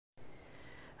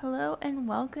Hello and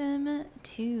welcome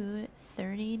to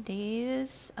 30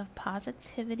 Days of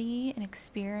Positivity, an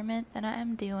experiment that I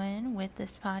am doing with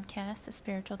this podcast, The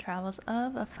Spiritual Travels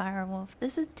of a Firewolf.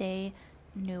 This is day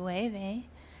 9.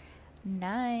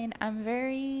 Nine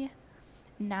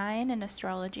in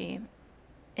astrology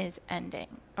is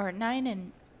ending, or 9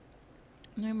 in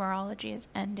numerology is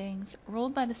endings,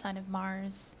 ruled by the sign of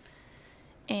Mars.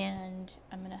 And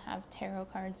I'm going to have tarot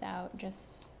cards out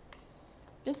just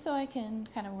so I can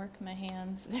kind of work my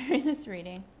hands during this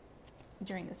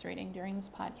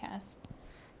podcast,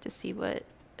 to see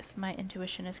if my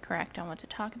intuition is correct on what to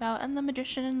talk about. And the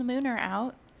Magician and the Moon are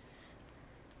out.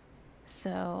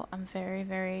 So I'm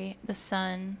the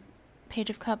Sun,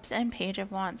 Page of Cups, and Page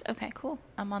of Wands. Okay, cool.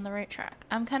 I'm on the right track.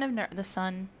 I'm kind of the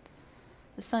Sun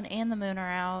and the Moon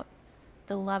are out.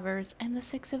 The Lovers and the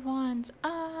Six of Wands.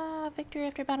 Victory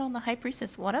after battle and the High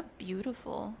Priestess.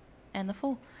 And the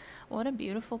Fool. What a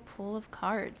beautiful pool of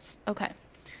cards. Okay.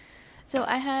 So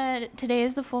today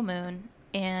is the full moon,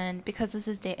 and because this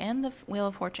is day and the Wheel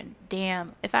of Fortune,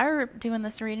 damn, if I were doing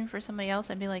this reading for somebody else,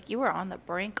 I'd be like, you are on the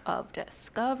brink of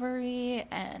discovery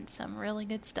and some really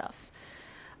good stuff.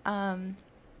 And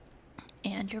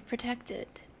you're protected,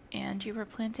 and you were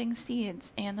planting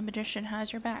seeds, and the Magician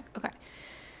has your back. Okay.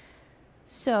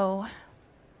 So,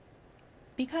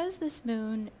 because this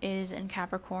moon is in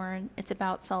Capricorn, it's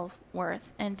about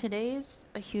self-worth. And today's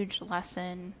a huge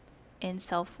lesson in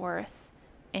self-worth.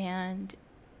 And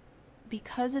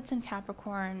because it's in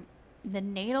Capricorn, the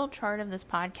natal chart of this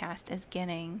podcast is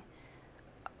getting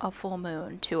a full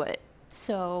moon to it.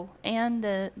 So, and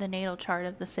the natal chart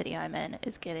of the city I'm in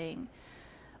is getting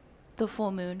the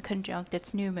full moon conjunct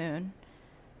its new moon.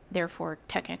 Therefore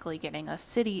technically getting a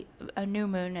new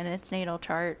moon in its natal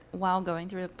chart while going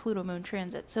through the Pluto moon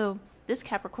transit. So this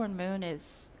Capricorn moon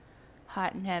is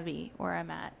hot and heavy where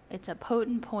I'm at. It's a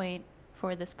potent point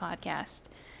for this podcast.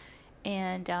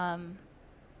 And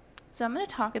so I'm going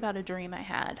to talk about a dream I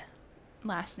had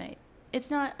last night. It's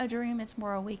not a dream, it's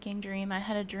more a waking dream. I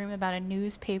had a dream about a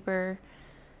newspaper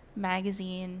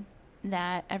magazine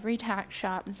that every tack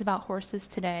shop is about horses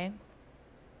today.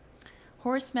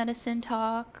 Horse medicine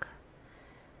talk.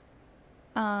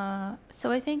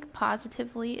 So I think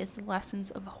positively is the lessons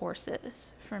of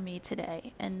horses for me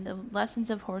today. And the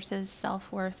lessons of horses,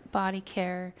 self-worth, body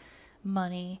care,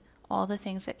 money, all the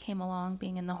things that came along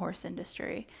being in the horse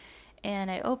industry. And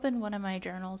I opened one of my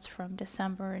journals from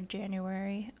December and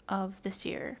January of this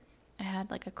year. I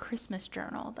had like a Christmas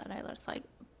journal that I just like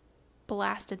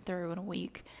blasted through in a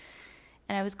week.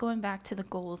 And I was going back to the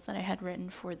goals that I had written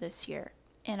for this year.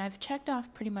 And I've checked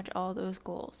off pretty much all those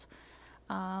goals.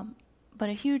 But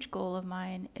a huge goal of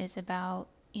mine is about,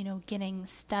 getting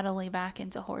steadily back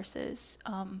into horses,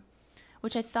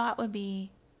 which I thought would be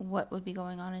what would be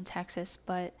going on in Texas.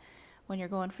 But when you're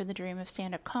going for the dream of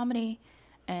stand-up comedy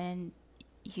and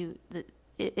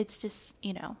it's just,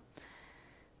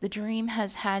 the dream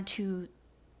has had to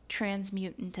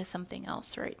transmute into something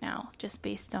else right now, just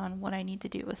based on what I need to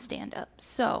do with stand-up.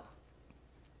 So,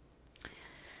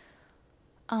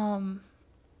 I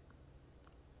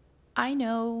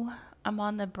know I'm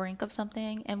on the brink of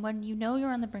something, and when you know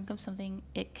you're on the brink of something,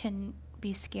 it can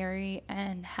be scary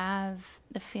and have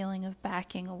the feeling of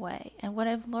backing away. And what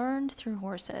I've learned through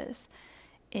horses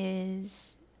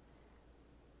is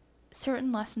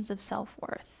certain lessons of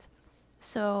self-worth.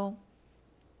 So,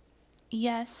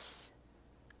 yes,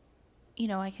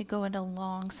 I could go into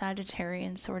long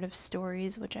Sagittarian sort of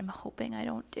stories, which I'm hoping I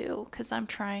don't do, because I'm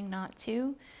trying not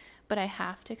to. But I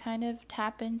have to kind of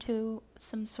tap into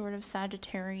some sort of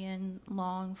Sagittarian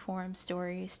long form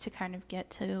stories to kind of get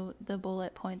to the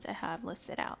bullet points I have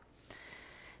listed out.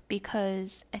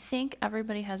 Because I think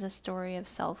everybody has a story of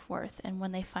self-worth, and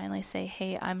when they finally say,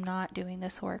 hey, I'm not doing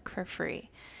this work for free.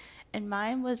 And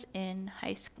mine was in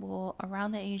high school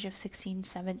around the age of 16,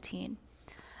 17.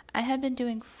 I had been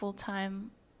doing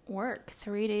full-time work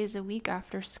 3 days a week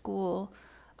after school,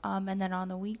 and then on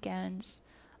the weekends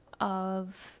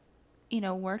of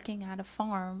working at a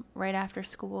farm right after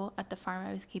school at the farm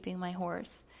I was keeping my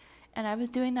horse. And I was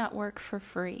doing that work for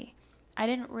free. I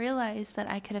didn't realize that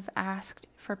I could have asked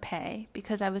for pay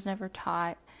because I was never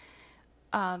taught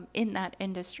in that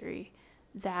industry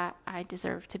that I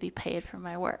deserve to be paid for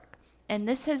my work. And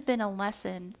this has been a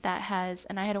lesson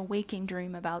and I had a waking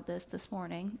dream about this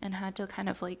morning and had to kind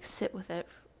of like sit with it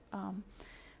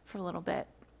for a little bit,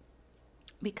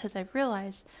 because I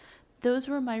realized those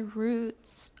were my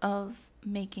roots of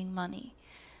making money.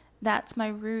 That's my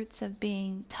roots of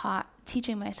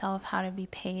teaching myself how to be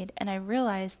paid. And I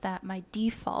realized that my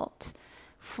default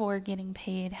for getting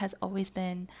paid has always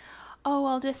been, oh,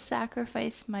 I'll just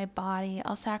sacrifice my body,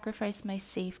 I'll sacrifice my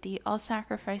safety, I'll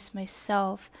sacrifice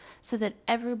myself so that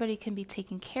everybody can be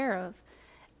taken care of.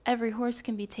 Every horse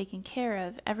can be taken care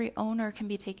of, every owner can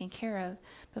be taken care of,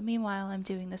 but meanwhile I'm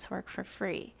doing this work for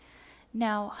free.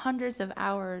 Now, hundreds of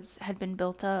hours had been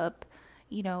built up,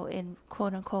 in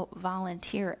quote unquote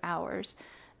volunteer hours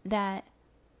that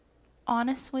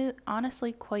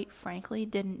honestly, quite frankly,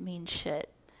 didn't mean shit.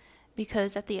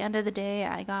 Because at the end of the day,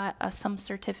 I got some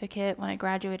certificate when I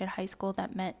graduated high school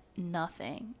that meant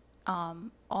nothing.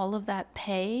 All of that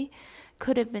pay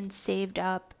could have been saved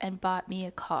up and bought me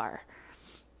a car.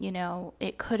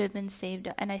 It could have been saved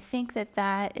up. And I think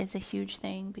that is a huge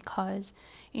thing because,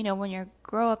 when you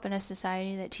grow up in a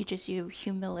society that teaches you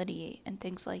humility and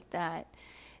things like that,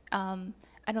 I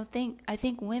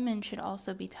think women should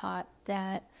also be taught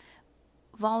that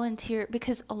volunteer,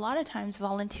 because a lot of times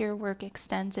volunteer work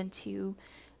extends into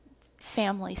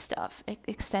family stuff. It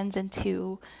extends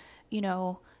into,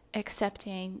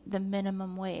 accepting the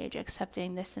minimum wage,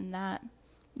 accepting this and that.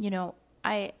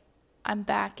 I'm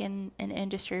back in an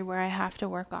industry where I have to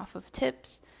work off of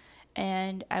tips,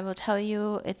 and I will tell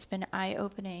you, it's been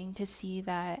eye-opening to see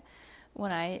that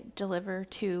when I deliver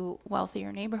to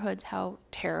wealthier neighborhoods, how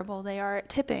terrible they are at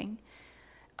tipping.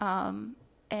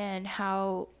 And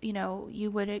how, you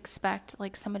would expect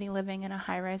like somebody living in a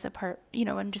high-rise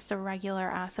in just a regular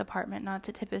ass apartment not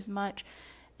to tip as much,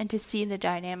 and to see the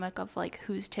dynamic of like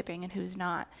who's tipping and who's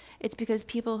not. It's because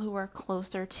people who are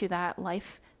closer to that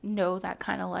life know that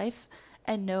kind of life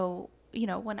and know,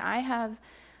 when I have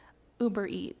Uber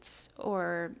Eats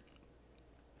or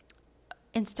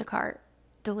Instacart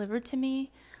delivered to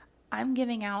me, I'm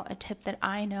giving out a tip that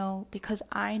I know because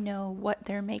I know what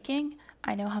they're making.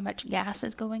 I know how much gas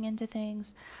is going into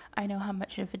things. I know how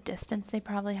much of a distance they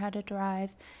probably had to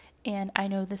drive. And I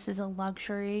know this is a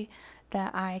luxury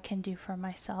that I can do for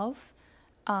myself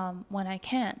when I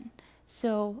can.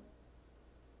 So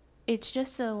it's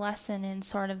just a lesson in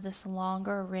sort of this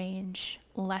longer range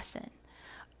lesson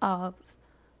of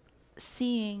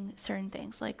seeing certain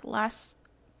things. Like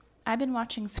I've been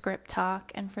watching Script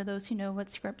Talk, and for those who know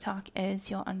what Script Talk is,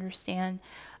 you'll understand.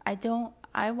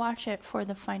 I watch it for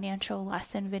the financial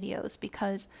lesson videos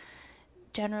because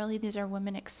generally these are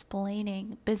women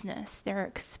explaining business. They're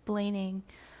explaining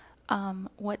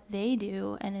what they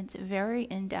do, and it's very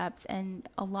in-depth, and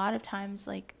a lot of times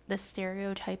like the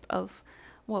stereotype of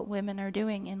what women are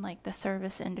doing in like the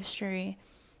service industry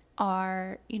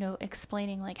are,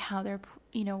 explaining like how they're,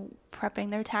 prepping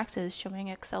their taxes, showing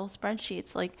Excel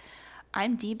spreadsheets. Like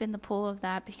I'm deep in the pool of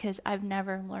that because I've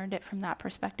never learned it from that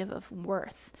perspective of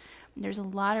worth. There's a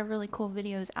lot of really cool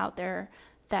videos out there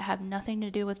that have nothing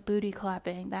to do with booty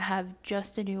clapping, that have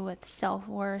just to do with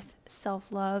self-worth,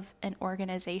 self-love, and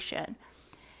organization.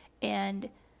 And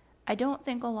I don't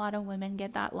think a lot of women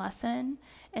get that lesson.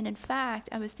 And in fact,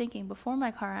 I was thinking before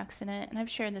my car accident, and I've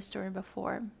shared this story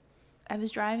before, I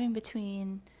was driving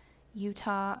between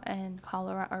Utah and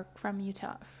Colorado, or from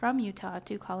Utah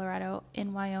to Colorado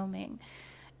in Wyoming,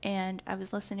 and I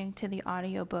was listening to the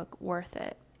audiobook Worth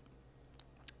It.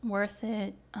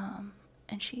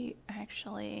 And she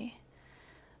actually,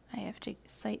 I have to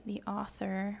cite the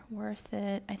author. Worth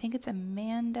It, I think it's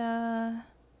Amanda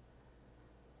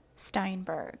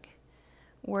Steinberg.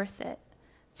 Worth It.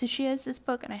 So she has this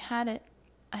book, and I had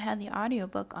the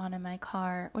audiobook on in my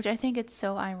car, which I think it's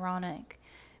so ironic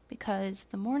because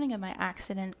the morning of my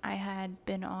accident, I had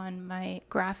been on my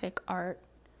graphic art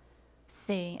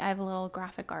thing. I have a little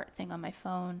graphic art thing on my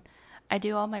phone. I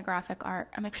do all my graphic art.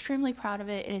 I'm extremely proud of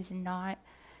it. It is not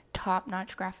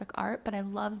top-notch graphic art, but I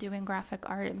love doing graphic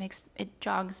art. It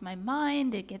jogs my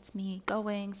mind. It gets me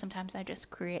going. Sometimes I just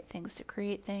create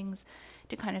things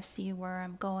to kind of see where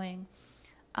I'm going.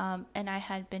 And I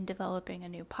had been developing a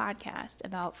new podcast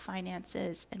about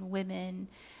finances and women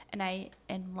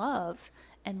and love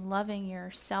and loving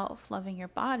yourself, loving your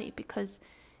body, because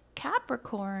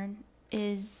Capricorn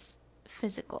is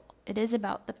physical. It is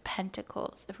about the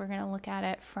pentacles, if we're going to look at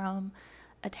it from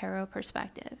a tarot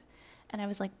perspective. And I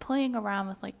was like playing around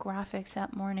with like graphics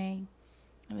that morning.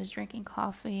 I was drinking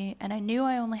coffee, and I knew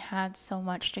I only had so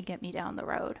much to get me down the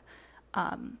road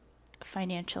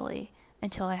financially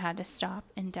until I had to stop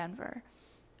in Denver.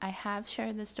 I have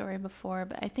shared this story before,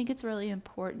 but I think it's really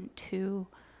important to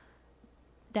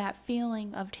that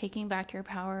feeling of taking back your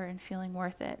power and feeling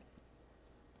worth it.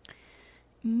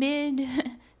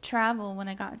 Mid-travel, when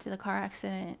I got into the car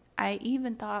accident, I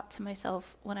even thought to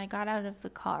myself, when I got out of the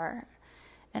car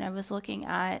and I was looking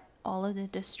at all of the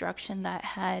destruction that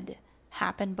had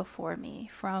happened before me,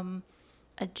 from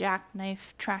a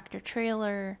jackknife tractor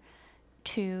trailer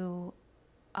to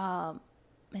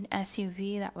an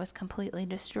SUV that was completely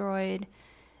destroyed.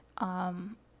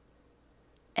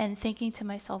 And thinking to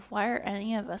myself, why are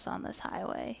any of us on this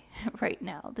highway right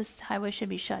now? This highway should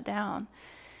be shut down.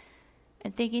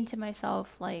 And thinking to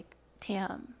myself, like,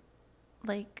 damn,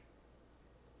 like,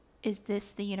 is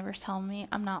this the universe telling me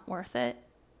I'm not worth it?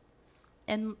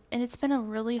 And it's been a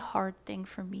really hard thing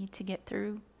for me to get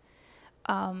through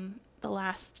the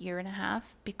last year and a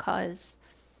half, because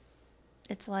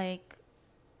it's like,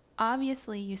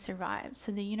 obviously you survived.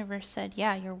 So the universe said,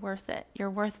 yeah, you're worth it.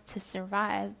 You're worth to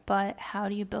survive, but how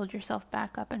do you build yourself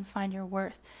back up and find your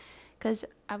worth? Because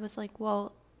I was like,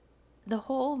 well, the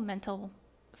whole mental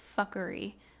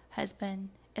fuckery has been,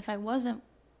 if I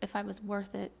was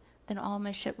worth it, then all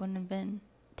my shit wouldn't have been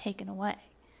taken away.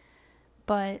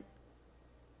 But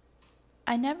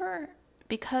I never,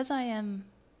 because I am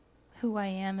who I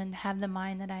am and have the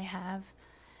mind that I have,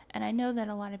 and I know that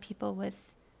a lot of people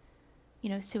with,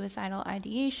 suicidal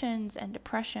ideations and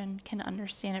depression can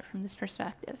understand it from this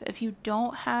perspective. If you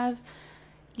don't have,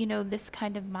 this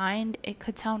kind of mind, it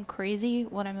could sound crazy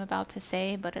what I'm about to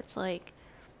say, but it's like,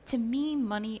 to me,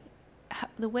 money,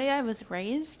 the way I was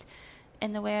raised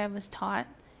and the way I was taught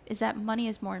is that money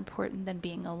is more important than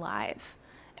being alive.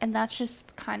 And that's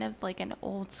just kind of like an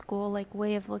old school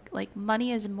way of like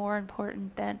money is more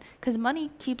important than, because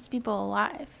money keeps people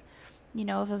alive.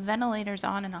 If a ventilator's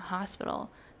on in a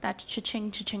hospital, that's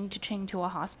cha-ching, cha-ching, cha-ching to a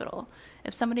hospital.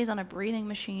 If somebody's on a breathing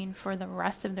machine for the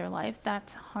rest of their life,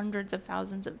 that's hundreds of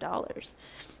thousands of dollars,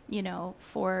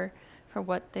 for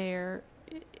what they're,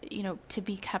 to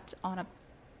be kept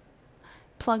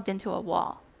plugged into a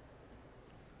wall.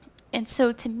 And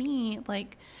so to me,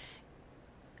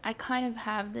 I kind of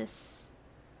have this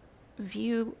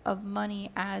view of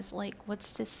money as what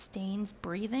sustains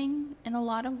breathing in a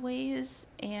lot of ways,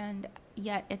 and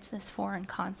yet it's this foreign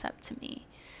concept to me.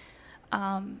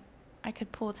 I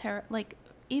could pull tarot,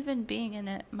 even being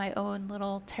in my own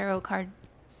little tarot card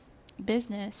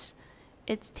business,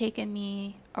 it's taken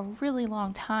me a really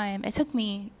long time. It took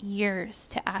me years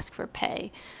to ask for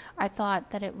pay. I thought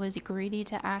that it was greedy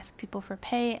to ask people for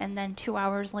pay, and then 2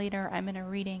 hours later, I'm in a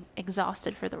reading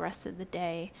exhausted for the rest of the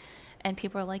day, and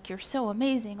people are like, you're so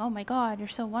amazing, oh my God, you're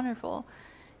so wonderful,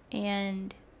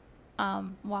 and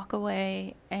walk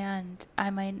away, and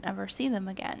I might never see them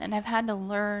again. And I've had to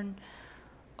learn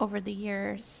over the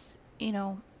years,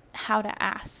 how to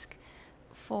ask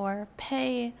for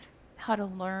pay, how to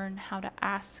learn how to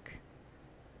ask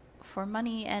for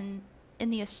money. And in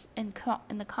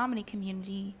the comedy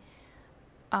community,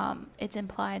 it's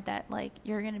implied that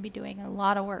you're going to be doing a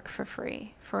lot of work for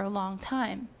free for a long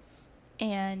time,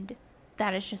 and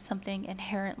that is just something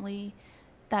inherently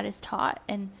that is taught,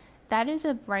 and that is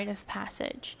a rite of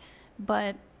passage.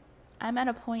 But I'm at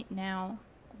a point now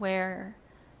where,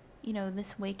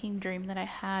 this waking dream that I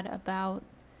had about,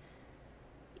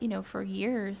 for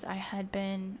years I had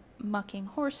been mucking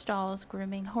horse stalls,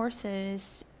 grooming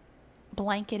horses,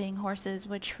 blanketing horses,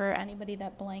 which for anybody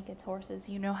that blankets horses,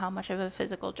 how much of a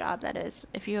physical job that is.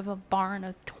 If you have a barn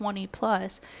of 20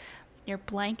 plus, you're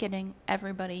blanketing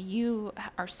everybody. You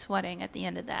are sweating at the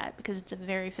end of that because it's a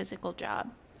very physical job.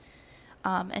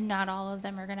 And not all of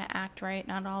them are going to act right.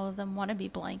 Not all of them want to be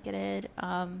blanketed,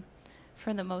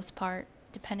 for the most part,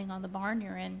 depending on the barn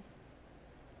you're in.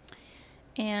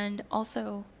 And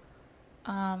also,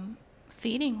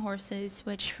 feeding horses,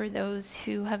 which for those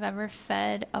who have ever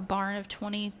fed a barn of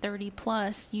 20, 30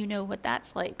 plus, you know what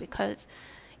that's like, because,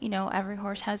 every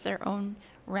horse has their own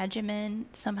regimen.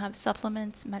 Some have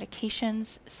supplements,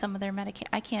 medications, some of their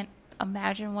I can't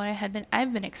imagine what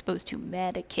I've been exposed to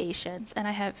medications, and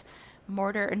I have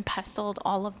mortar and pestled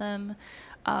all of them.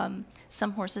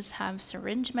 Some horses have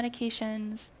syringe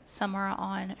medications, some are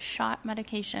on shot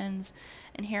medications,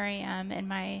 and here I am in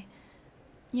my,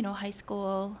 high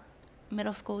school,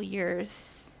 middle school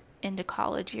years into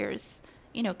college years,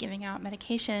 giving out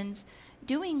medications,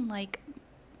 doing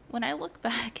when I look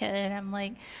back at it, I'm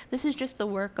like, this is just the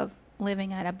work of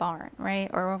living at a barn, right?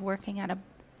 Or of working at a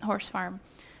horse farm.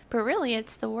 But really,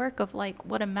 it's the work of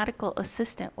what a medical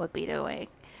assistant would be doing.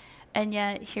 And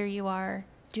yet here you are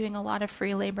doing a lot of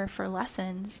free labor for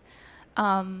lessons,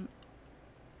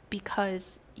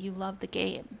 because you love the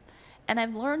game. And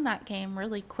I've learned that game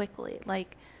really quickly.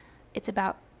 It's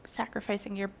about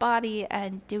sacrificing your body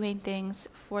and doing things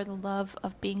for the love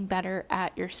of being better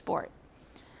at your sport.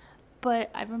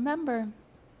 But I remember,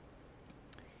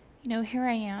 here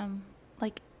I am,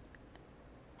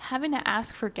 having to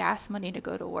ask for gas money to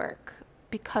go to work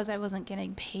because I wasn't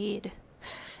getting paid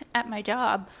at my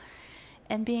job,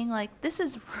 and being like, this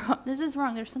is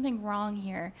wrong, there's something wrong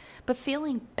here, but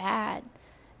feeling bad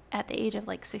at the age of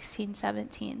like 16,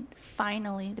 17,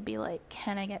 finally to be like,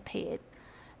 can I get paid?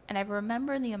 And I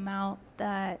remember the amount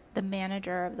that the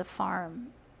manager of the farm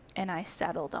and I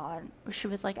settled on. She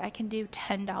was like, I can do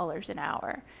 $10 an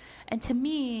hour. And to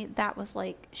me, that was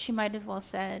like, she might have well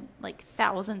said like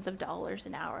thousands of dollars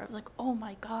an hour. I was like, oh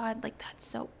my God, like that's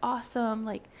so awesome.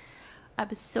 Like I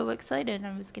was so excited.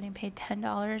 I was getting paid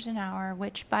 $10 an hour,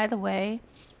 which by the way,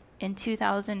 in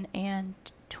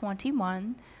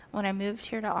 2021, when I moved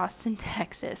here to Austin,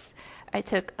 Texas, I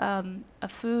took a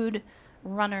food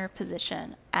runner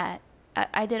position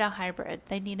I did a hybrid.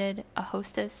 They needed a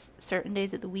hostess certain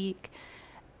days of the week,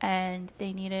 and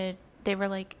they were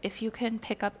like, if you can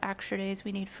pick up extra days,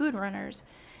 we need food runners.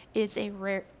 It's a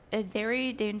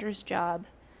very dangerous job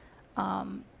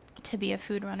to be a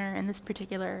food runner in this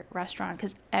particular restaurant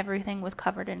because everything was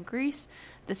covered in grease.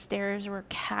 The stairs were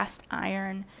cast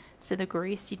iron, so the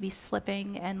grease, you'd be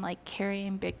slipping and like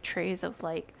carrying big trays of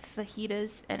like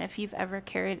fajitas. And if you've ever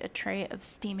carried a tray of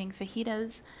steaming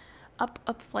fajitas up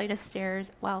a flight of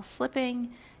stairs while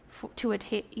slipping to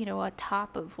a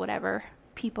top of whatever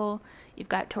people, you've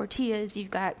got tortillas,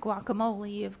 you've got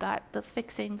guacamole, you've got the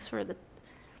fixings for the.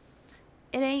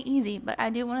 It ain't easy, but I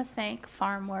do want to thank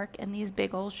farm work and these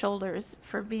big old shoulders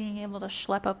for being able to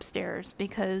schlep upstairs,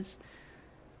 because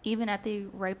even at the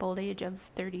ripe old age of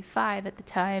 35 at the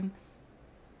time,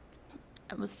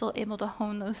 I was still able to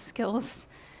hone those skills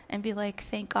and be like,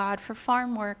 thank God for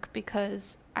farm work,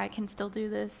 because I can still do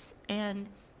this. And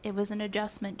it was an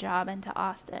adjustment job into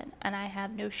Austin, and I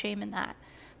have no shame in that.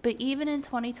 But even in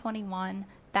 2021,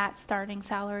 that starting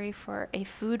salary for a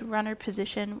food runner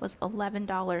position was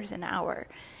 $11 an hour.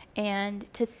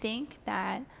 And to think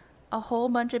that a whole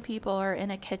bunch of people are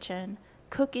in a kitchen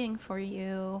cooking for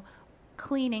you,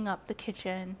 cleaning up the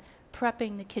kitchen,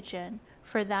 prepping the kitchen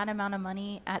for that amount of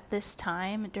money at this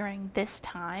time, during this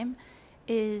time,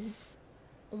 is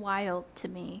wild to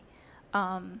me.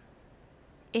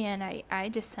 And I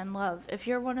just send love. If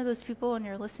you're one of those people and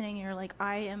you're listening and you're like,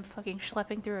 I am fucking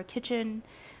schlepping through a kitchen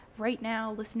right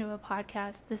now, listen to a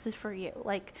podcast, this is for you.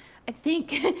 Like, I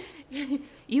think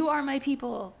you are my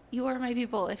people. You are my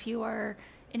people. If you are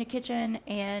in a kitchen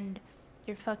and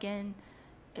you're fucking,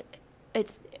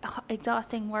 it's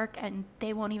exhausting work and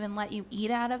they won't even let you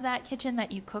eat out of that kitchen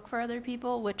that you cook for other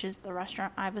people, which is the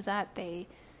restaurant I was at. They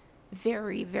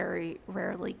very, very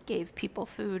rarely gave people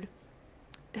food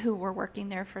who were working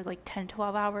there for like 10,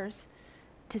 12 hours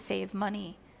to save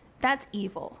money. That's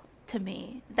evil to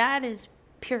me. That is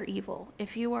pure evil.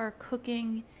 If you are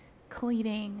cooking,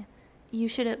 cleaning, you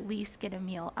should at least get a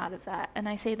meal out of that. And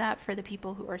I say that for the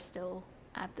people who are still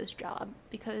at this job,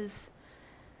 because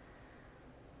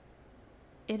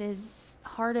it is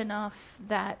hard enough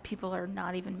that people are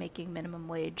not even making minimum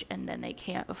wage and then they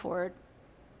can't afford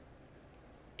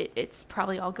it. It's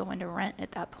probably all going to rent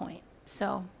at that point.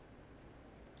 So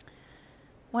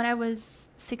when I was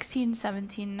 16,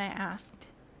 17, and I asked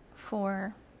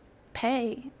for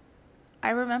pay,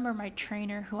 I remember my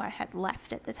trainer who I had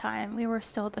left at the time, we were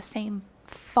still at the same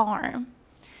farm.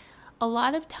 A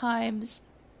lot of times,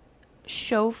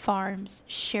 show barns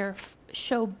share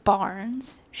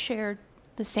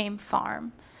the same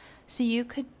farm. So you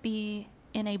could be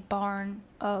in a barn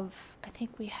of, I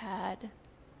think we had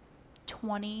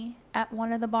 20 at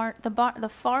one of the the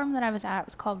farm that I was at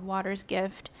was called Water's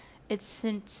Gift. It's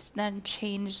since then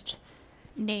changed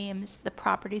names. The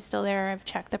property's still there. I've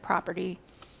checked the property.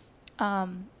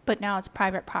 But now it's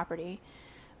private property.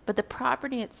 But the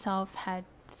property itself had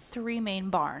 3 main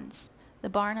barns. The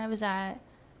barn I was at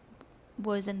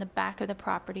was in the back of the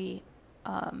property,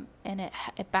 and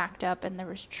it backed up, and there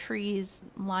was trees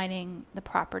lining the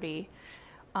property.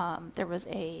 There was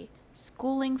a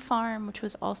schooling farm, which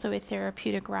was also a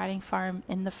therapeutic riding farm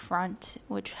in the front,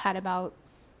 which had about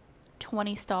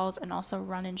 20 stalls and also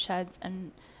run-in sheds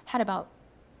and had about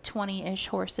 20-ish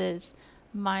horses.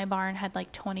 My barn had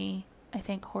like 20, I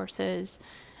think, horses.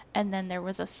 And then there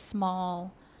was a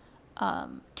small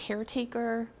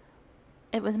caretaker.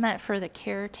 It was meant for the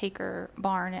caretaker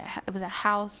barn. It was a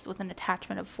house with an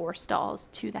attachment of 4 stalls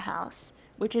to the house,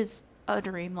 which is a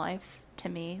dream life to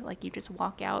me. Like, you just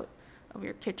walk out of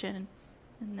your kitchen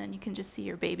and then you can just see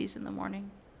your babies in the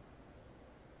morning.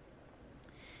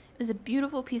 It was a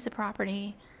beautiful piece of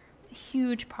property,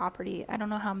 huge property. I don't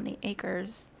know how many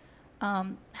acres.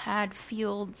 Had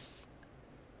fields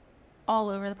all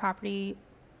over the property,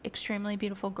 extremely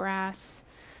beautiful grass.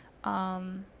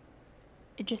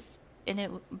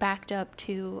 It backed up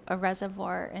to a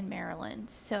reservoir in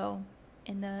Maryland. So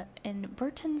in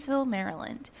Burtonsville,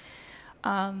 Maryland.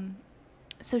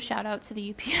 So shout out to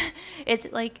the UP. It's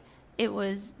like it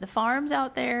was the farms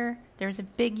out there. There was a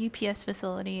big UPS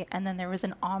facility, and then there was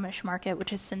an Amish market, which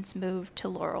has since moved to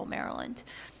Laurel, Maryland.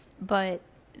 But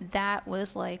that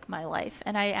was like my life.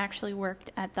 And I actually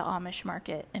worked at the Amish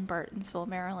market in Burtonsville,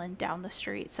 Maryland, down the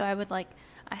street. So I would like,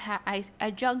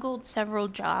 I juggled several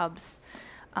jobs.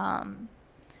 And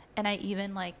I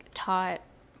even like taught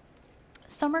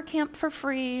summer camp for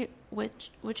free,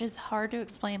 which is hard to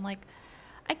explain. Like,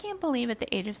 I can't believe at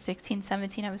the age of 16,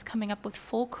 17, I was coming up with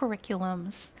full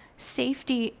curriculums,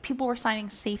 safety, people were signing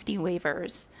safety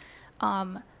waivers,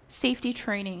 safety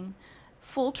training,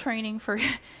 full training for,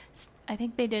 I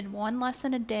think they did one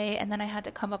lesson a day, and then I had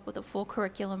to come up with a full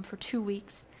curriculum for 2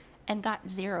 weeks and got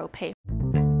zero pay.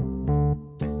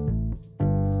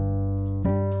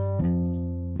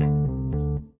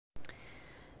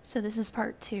 So this is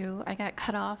part 2. I got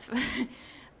cut off.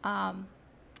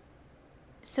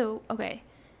 Okay.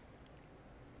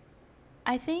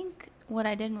 I think what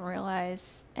I didn't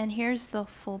realize, and here's the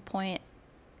full point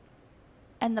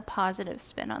and the positive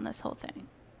spin on this whole thing,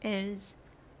 is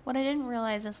what I didn't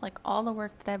realize is like all the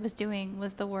work that I was doing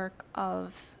was the work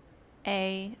of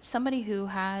somebody who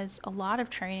has a lot of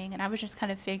training, and I was just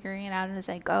kind of figuring it out as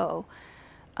I go.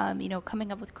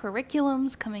 Coming up with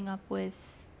curriculums, coming up with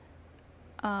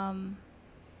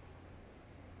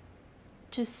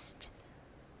just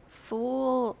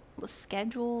full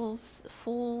schedules,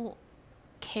 full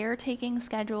caretaking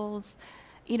schedules,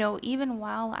 even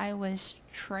while I was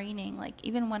training, like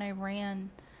even when I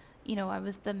ran, I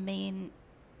was the main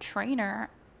trainer,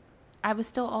 I was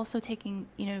still also taking,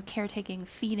 caretaking,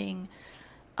 feeding,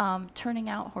 turning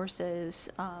out horses,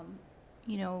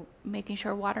 making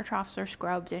sure water troughs are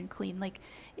scrubbed and clean. Like,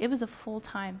 it was a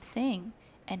full-time thing,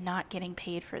 and not getting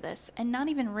paid for this, and not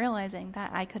even realizing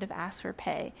that I could have asked for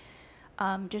pay.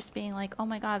 Just being like, oh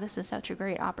my God, this is such a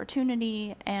great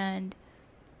opportunity. And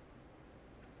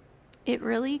it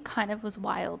really kind of was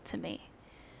wild to me,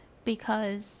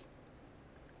 because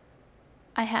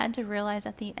I had to realize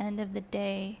at the end of the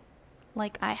day,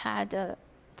 like, I had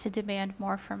to demand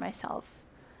more for myself.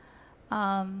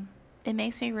 It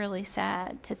makes me really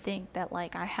sad to think that,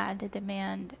 like, I had to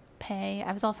demand pay.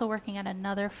 I was also working at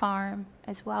another farm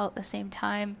as well at the same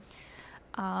time.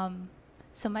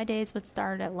 So my days would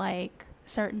start at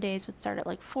certain days would start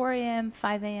at 4 a.m.,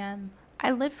 5 a.m.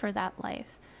 I lived for that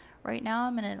life. Right now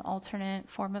I'm in an alternate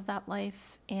form of that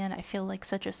life, and I feel like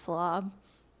such a slob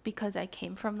because I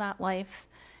came from that life,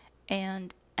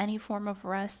 and any form of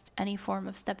rest, any form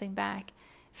of stepping back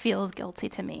feels guilty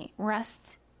to me.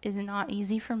 Rest is not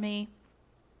easy for me.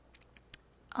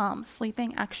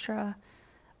 Sleeping extra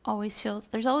always feels,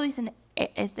 there's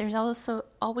also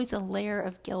always a layer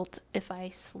of guilt if I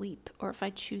sleep or if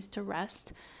I choose to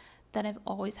rest that I've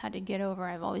always had to get over.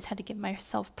 I've always had to give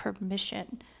myself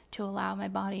permission to allow my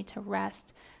body to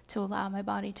rest, to allow my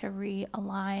body to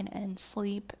realign and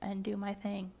sleep and do my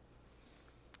thing.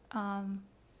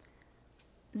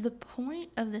 The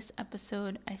point of this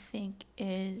episode, I think,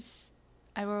 is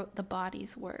I wrote the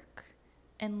body's work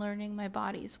and learning my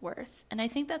body's worth. And I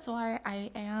think that's why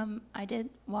I did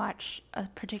watch a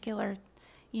particular,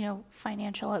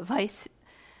 financial advice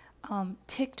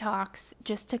TikToks,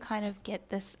 just to kind of get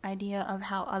this idea of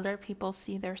how other people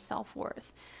see their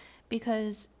self-worth.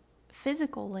 Because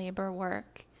physical labor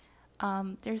work,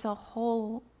 it's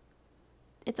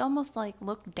almost like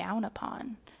looked down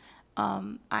upon.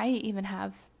 I even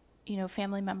have,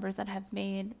 family members that have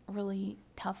made really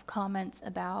tough comments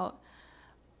about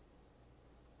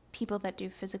people that do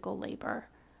physical labor.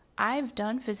 I've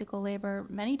done physical labor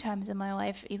many times in my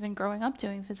life, even growing up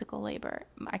doing physical labor.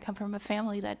 I come from a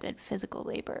family that did physical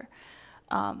labor.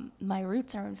 My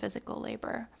roots are in physical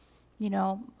labor.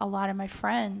 A lot of my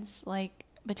friends,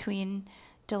 between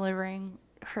delivering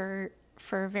her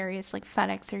for various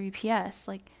FedEx or UPS,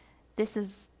 this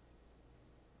is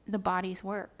the body's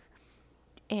work.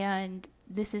 And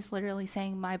this is literally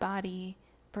saying my body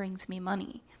brings me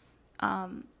money.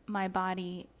 My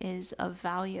body is of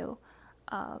value.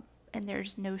 And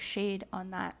there's no shade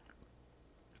on that.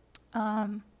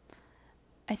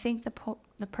 I think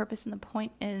the purpose and the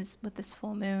point is, with this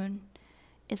full moon,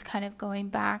 is kind of going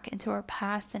back into our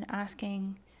past and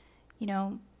asking,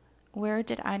 where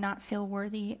did I not feel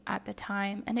worthy at the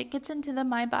time? And it gets into the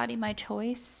my body, my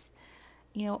choice,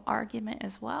 argument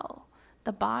as well.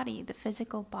 The body, the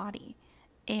physical body,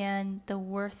 and the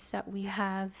worth that we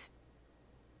have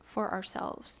for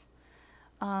ourselves.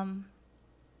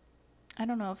 I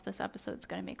don't know if this episode's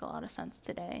going to make a lot of sense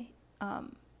today.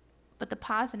 But the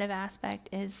positive aspect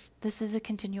is this is a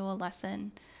continual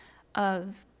lesson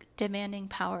of demanding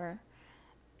power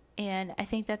And I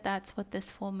think that that's what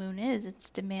this full moon is. It's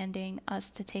demanding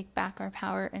us to take back our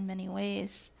power in many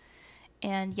ways.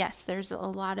 And yes, there's a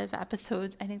lot of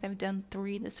episodes. I think I've done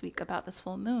 3 this week about this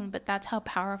full moon, but that's how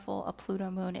powerful a Pluto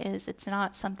moon is. It's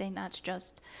not something that's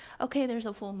just, okay, there's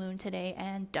a full moon today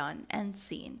and done and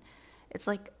seen. It's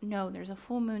like, no, there's a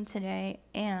full moon today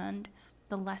and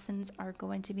the lessons are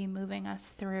going to be moving us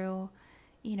through,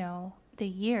 the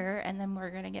year. And then we're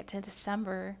going to get to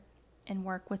December and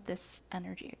work with this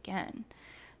energy again.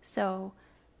 So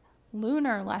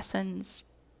lunar lessons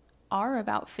are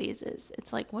about phases.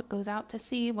 It's like what goes out to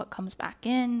sea, what comes back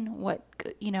in,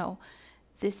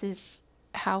 this is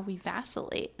how we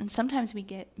vacillate. And sometimes we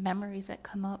get memories that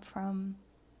come up from,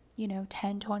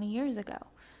 10, 20 years ago.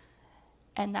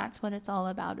 And that's what it's all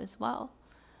about as well.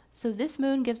 So this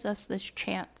moon gives us this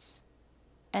chance.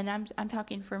 And I'm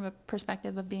talking from a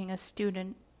perspective of being a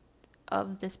student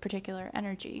of this particular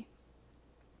energy.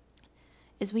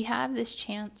 Is we have this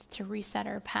chance to reset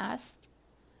our past.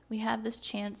 We have this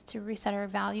chance to reset our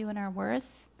value and our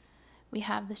worth. We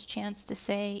have this chance to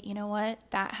say, you know what,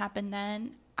 that happened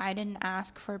then. I didn't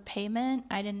ask for payment.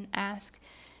 I didn't ask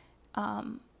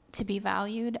to be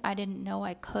valued. I didn't know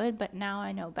I could, but now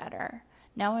I know better.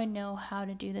 Now I know how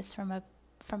to do this from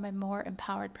a more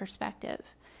empowered perspective.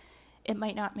 It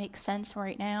might not make sense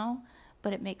right now,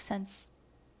 but it makes sense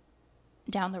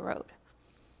down the road.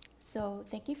 So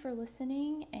thank you for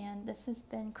listening, and this has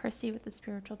been Christy with the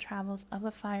Spiritual Travels of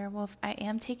a Firewolf. I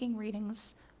am taking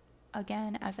readings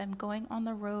again as I'm going on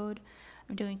the road.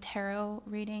 I'm doing tarot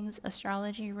readings,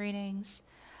 astrology readings,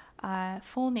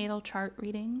 full natal chart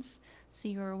readings. So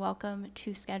you're welcome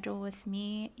to schedule with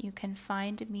me. You can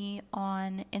find me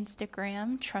on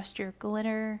Instagram, Trust Your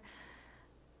Glitter,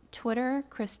 Twitter,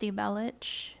 Christy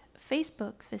Belich,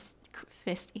 Facebook,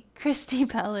 Christy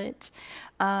Belich,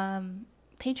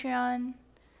 Patreon.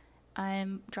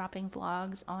 I'm dropping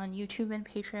vlogs on YouTube and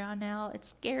Patreon now. It's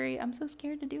scary. I'm so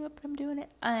scared to do it, but I'm doing it.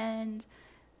 And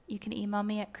you can email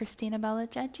me at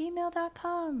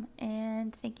christinabelich@gmail.com.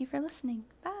 And thank you for listening.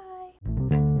 Bye.